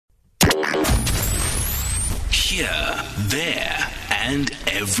Here, there, and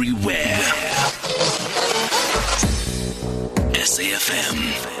everywhere.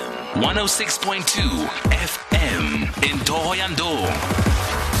 SAFM 106.2 FM in Tohoyandou.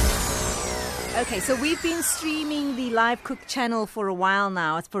 Okay, so we've been streaming the Live Cook channel for a while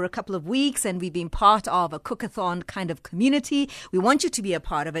now. It's for a couple of weeks, and we've been part of a cookathon kind of community. We want you to be a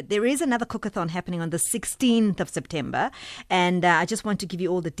part of it. There is another cookathon happening on the 16th of September, and I just want to give you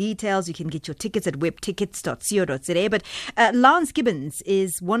all the details. You can get your tickets at webtickets.co.za. But Lance Gibbons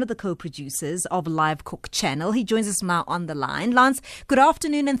is one of the co-producers of Live Cook channel. He joins us now on the line. Lance, good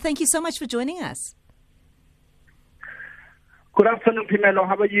afternoon, and thank you so much for joining us. Good afternoon, Pimelo.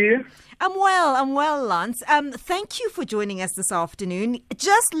 How are you? I'm well, Lance. Thank you for joining us this afternoon.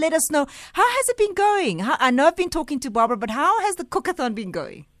 Just let us know, how has it been going? I know I've been talking to Barbara, but how has the cookathon been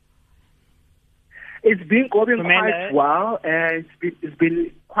going? It's been going quite well. It's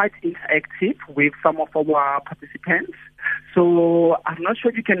been quite interactive with some of our participants. So I'm not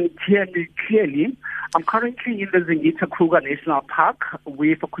sure if you can hear me clearly. I'm currently in the Zingita Kruger National Park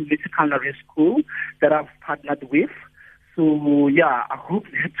with a community culinary school that I've partnered with. So, yeah, I hope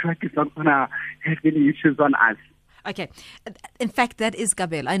network is not going to have any issues on us. Okay. In fact, that is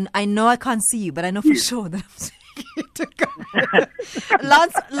KABELO. I know I can't see you, but I know for sure that I'm speaking to KABELO.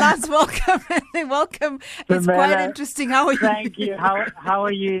 Lance, welcome. Welcome. It's quite interesting. How are you? Thank you. How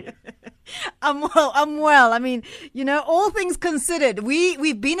are you? I'm well. I mean, you know, all things considered,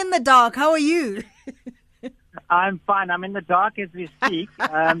 we've been in the dark. How are you? I'm fine. I'm in the dark as we speak.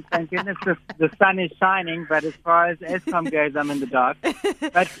 Thank goodness the sun is shining, but as far as Eskom goes, I'm in the dark.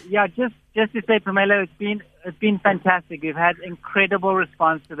 But yeah, just to say, Pamela, it's been fantastic. We've had incredible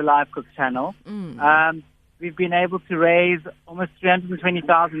response to the Live Cook channel. We've been able to raise almost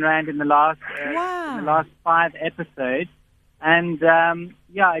 320,000 rand in the last 5 episodes, and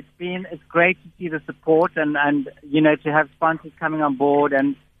yeah, it's great to see the support and you know, to have sponsors coming on board,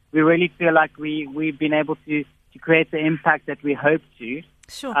 and we really feel like we've been able to create the impact that we hope to.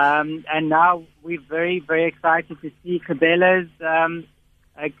 Sure. And now we're very, very excited to see KABELO's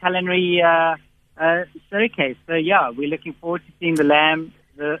culinary showcase. So yeah, we're looking forward to seeing the lamb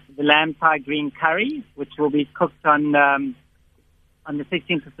Thai green curry, which will be cooked on the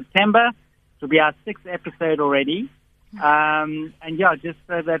 16th of September. It will be our 6th episode already. And yeah, just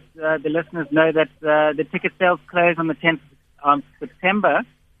so that the listeners know that the ticket sales close on the 10th of September.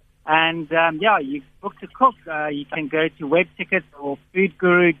 And yeah, you book to cook. You can go to Webtickets or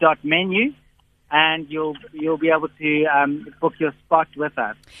foodguru.menu, and you'll be able to book your spot with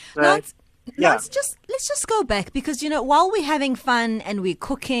us. So, let's just go back, because, you know, while we're having fun and we're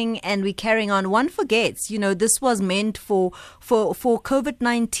cooking and we're carrying on, one forgets, you know, this was meant for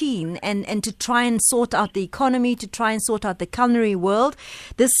COVID-19 and to try and sort out the economy, to try and sort out the culinary world.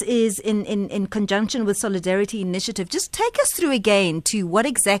 This is in conjunction with Solidarity Initiative. Just take us through again to what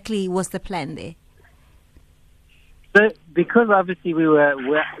exactly was the plan there. So, because obviously we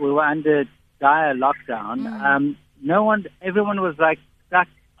were under dire lockdown, everyone was like stuck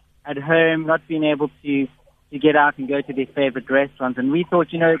at home, not being able to get out and go to their favorite restaurants. And we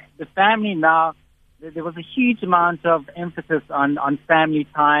thought, you know, the family now, there was a huge amount of emphasis on family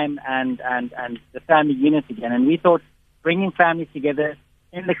time and the family unit again. And we thought bringing families together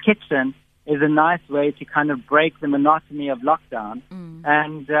in the kitchen is a nice way to kind of break the monotony of lockdown.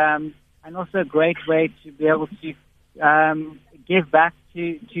 And also a great way to be able to give back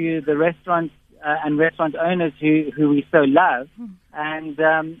to the restaurants and restaurant owners who we so love. And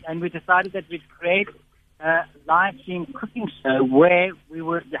we decided that we'd create a live stream cooking show where we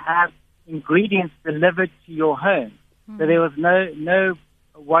would have ingredients delivered to your home. So there was no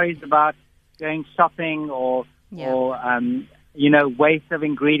worries about going shopping or you know, waste of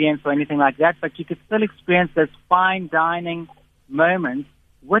ingredients or anything like that, but you could still experience those fine dining moments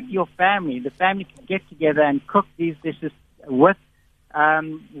with your family. The family could get together and cook these dishes with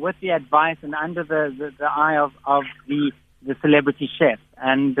the advice and under the eye of the celebrity chef.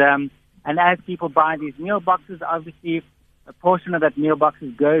 And as people buy these meal boxes, obviously a portion of that meal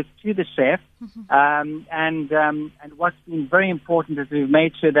boxes goes to the chef. And what's been very important is we've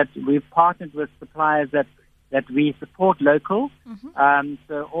made sure that we've partnered with suppliers that we support local.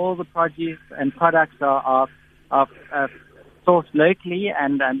 So all the produce and products are sourced locally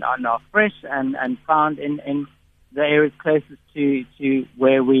and are fresh and found in the areas closest to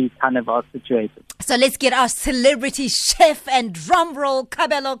where we kind of are situated. So let's get our celebrity chef, and drum roll,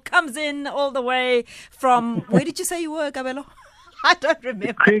 KABELO comes in all the way from, where did you say you were, KABELO? I don't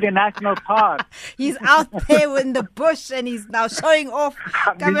remember. Kruger National Park. He's out there in the bush and he's now showing off.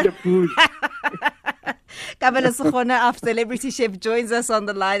 Kabelo Segone, our celebrity chef, joins us on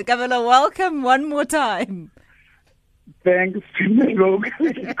the line. Kabelo, welcome one more time. Thanks,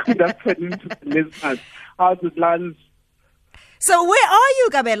 good afternoon to the listeners. How's it, lads? So where are you,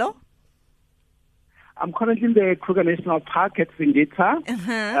 Kabelo? I'm currently in the Kruger National Park at Zingita.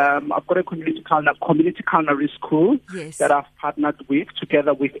 I've got a community culinary school that I've partnered with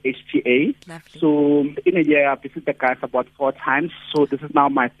together with HTA. Lovely. So in a year, I've visited the guys about 4 times. So this is now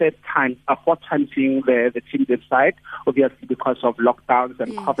my fourth time seeing the team this side. Obviously, because of lockdowns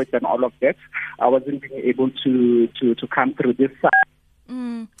and COVID and all of that, I wasn't being able to come through this side.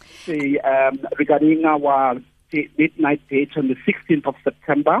 Regarding our midnight date on the 16th of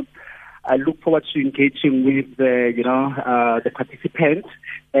September, I look forward to engaging with the participants,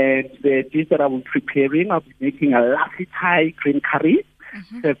 and the dish that I will be preparing, I'll be making a lovely Thai green curry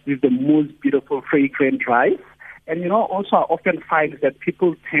served with the most beautiful fragrant rice. And also I often find that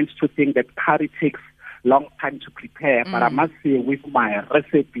people tend to think that curry takes long time to prepare, but I must say with my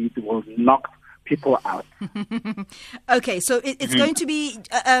recipe, it will knock people out. Okay, so it's going to be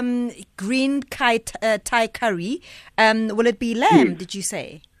green Thai curry. Will it be lamb? Did you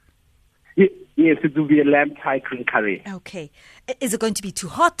say? Yes, it will be a lamb Thai green curry. Okay. Is it going to be too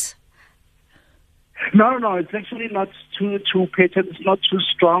hot? No, it's actually not too patent. It's not too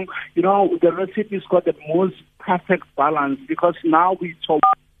strong. The recipe's got the most perfect balance, because now we talk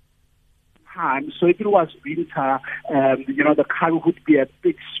time. So if it was winter, the curry would be a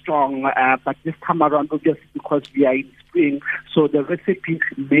bit strong. But this time around, obviously, because we are in spring, so the recipe is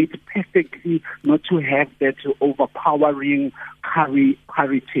made perfectly not to have that overpowering curry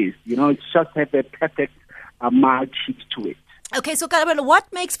taste. It's just have a perfect mild heat to it. Okay, so Kabelo,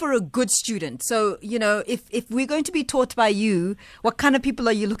 what makes for a good student? So, if we're going to be taught by you, what kind of people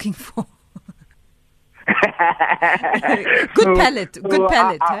are you looking for? Good palate.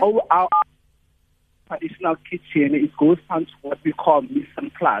 Our traditional kitchen, it goes down to what we call mise en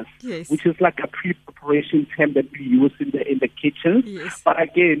place, which is like a pre-preparation term that we use in the kitchen. Yes. But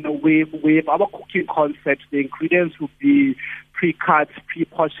again, with our cooking concept, the ingredients will be pre-cut,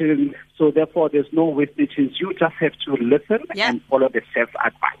 pre-portioned, so therefore there's no wastages. You just have to listen and follow the chef's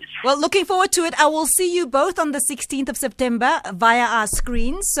advice. Well, looking forward to it. I will see you both on the 16th of September via our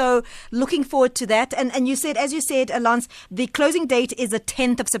screens. So looking forward to that. And you said, as you said, Lance, the closing date is the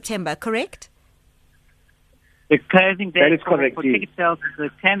 10th of September, correct? The closing date for ticket sales is the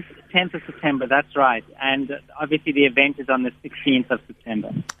 10th of September, that's right. And obviously the event is on the 16th of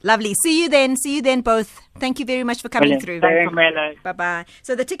September. Lovely. See you then both. Thank you very much for coming through. Thanks, Melo. Bye-bye.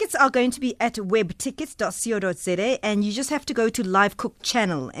 So the tickets are going to be at webtickets.co.za, and you just have to go to Live Cook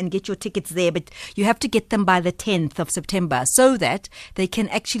channel and get your tickets there, but you have to get them by the 10th of September so that they can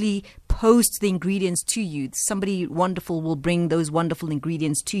actually post the ingredients to you. Somebody wonderful will bring those wonderful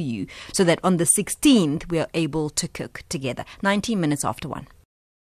ingredients to you so that on the 16th we are able to cook together. 19 minutes after 1.